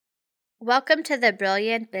Welcome to the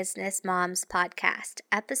Brilliant Business Moms Podcast,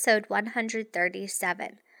 episode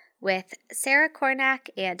 137, with Sarah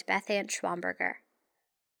Cornack and Beth Ann Schwamberger.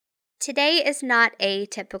 Today is not a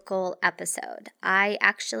typical episode. I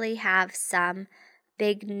actually have some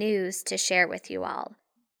big news to share with you all.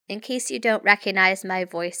 In case you don't recognize my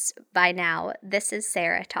voice by now, this is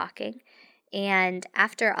Sarah talking. And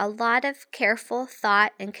after a lot of careful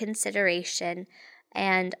thought and consideration,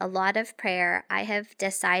 and a lot of prayer, I have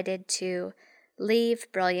decided to leave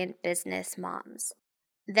Brilliant Business Moms.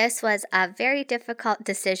 This was a very difficult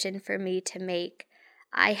decision for me to make.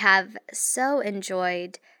 I have so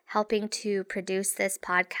enjoyed helping to produce this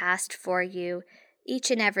podcast for you each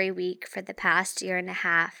and every week for the past year and a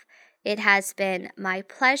half. It has been my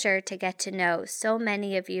pleasure to get to know so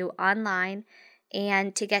many of you online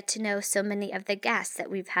and to get to know so many of the guests that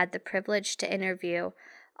we've had the privilege to interview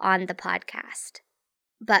on the podcast.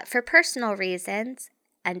 But for personal reasons,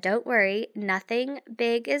 and don't worry, nothing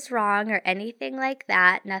big is wrong or anything like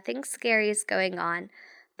that, nothing scary is going on,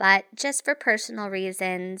 but just for personal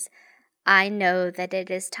reasons, I know that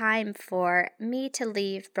it is time for me to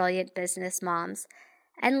leave Brilliant Business Moms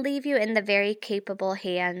and leave you in the very capable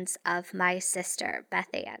hands of my sister,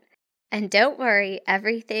 Beth Ann. And don't worry,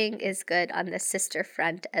 everything is good on the sister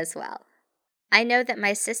front as well. I know that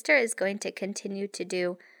my sister is going to continue to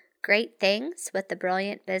do great things with the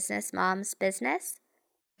Brilliant Business Moms business.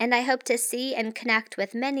 And I hope to see and connect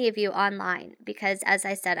with many of you online because, as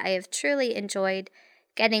I said, I have truly enjoyed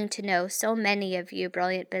getting to know so many of you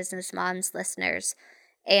Brilliant Business Moms listeners,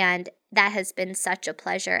 and that has been such a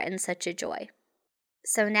pleasure and such a joy.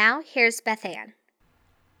 So now, here's Beth Ann.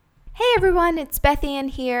 Hey everyone, it's Beth Ann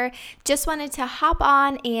here. Just wanted to hop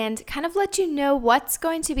on and kind of let you know what's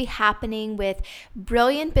going to be happening with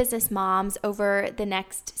Brilliant Business Moms over the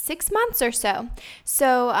next 6 months or so.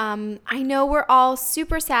 So I know we're all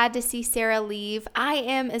super sad to see Sarah leave. I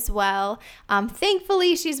am as well.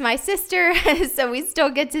 Thankfully, she's my sister, so we still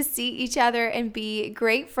get to see each other and be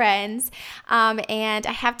great friends. And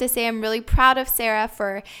I have to say I'm really proud of Sarah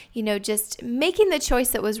for, just making the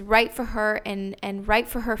choice that was right for her and right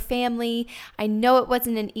for her family. I know it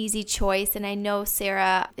wasn't an easy choice, and I know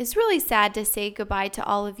Sarah is really sad to say goodbye to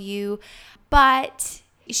all of you, but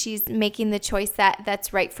she's making the choice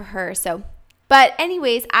that's right for her. But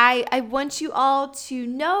anyways, I want you all to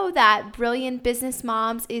know that Brilliant Business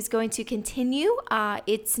Moms is going to continue.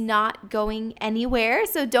 It's not going anywhere,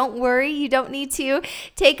 so don't worry. You don't need to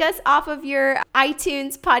take us off of your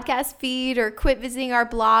iTunes podcast feed or quit visiting our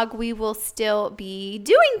blog. We will still be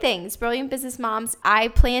doing things. Brilliant Business Moms, I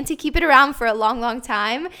plan to keep it around for a long, long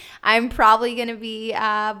time. I'm probably going to be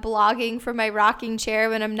blogging from my rocking chair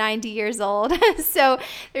when I'm 90 years old, so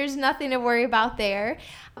there's nothing to worry about there.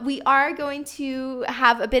 We are going to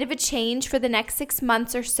have a bit of a change for the next 6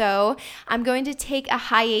 months or so. I'm going to take a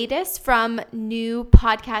hiatus from new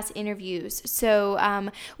podcast interviews. So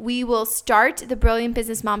we will start the Brilliant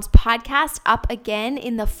Business Moms podcast up again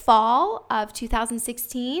in the fall of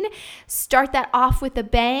 2016. Start that off with a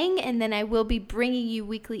bang, and then I will be bringing you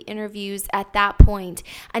weekly interviews at that point.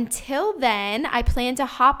 Until then, I plan to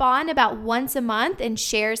hop on about once a month and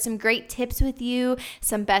share some great tips with you,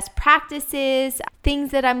 some best practices,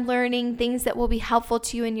 things that I'm learning, things that will be helpful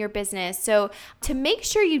to you in your business. So to make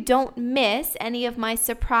sure you don't miss any of my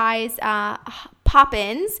surprise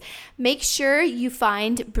pop-ins, make sure you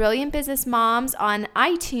find Brilliant Business Moms on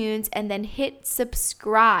iTunes and then hit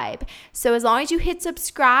subscribe. So as long as you hit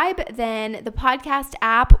subscribe, then the podcast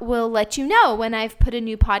app will let you know when I've put a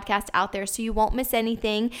new podcast out there, so you won't miss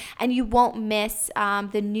anything and you won't miss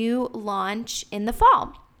the new launch in the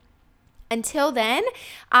fall. Until then,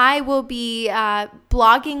 I will be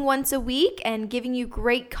blogging once a week and giving you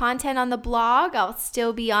great content on the blog. I'll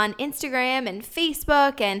still be on Instagram and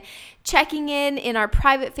Facebook and checking in our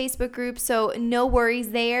private Facebook group, so no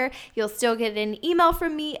worries there. You'll still get an email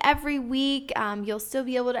from me every week. You'll still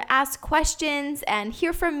be able to ask questions and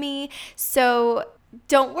hear from me. So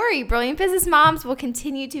don't worry, Brilliant Business Moms will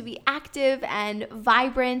continue to be active and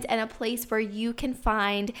vibrant and a place where you can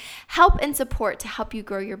find help and support to help you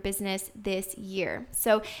grow your business this year.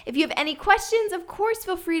 So if you have any questions, of course,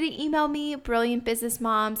 feel free to email me,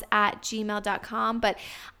 brilliantbusinessmoms@gmail.com. But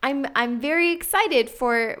I'm very excited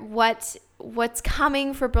for what's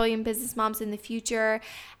coming for Brilliant Business Moms in the future.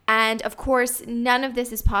 And of course, none of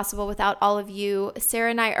this is possible without all of you.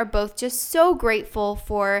 Sarah and I are both just so grateful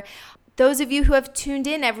for those of you who have tuned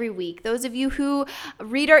in every week, those of you who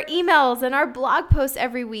read our emails and our blog posts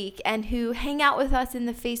every week and who hang out with us in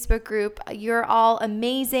the Facebook group, you're all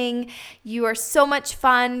amazing. You are so much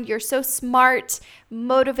fun. You're so smart.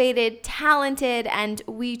 motivated, talented, and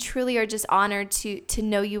we truly are just honored to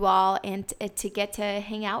know you all and to get to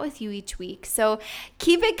hang out with you each week. So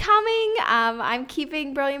keep it coming. I'm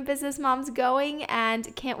keeping Brilliant Business Moms going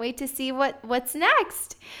and can't wait to see what's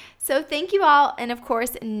next. So thank you all. And of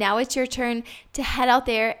course, now it's your turn to head out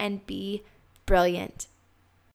there and be brilliant.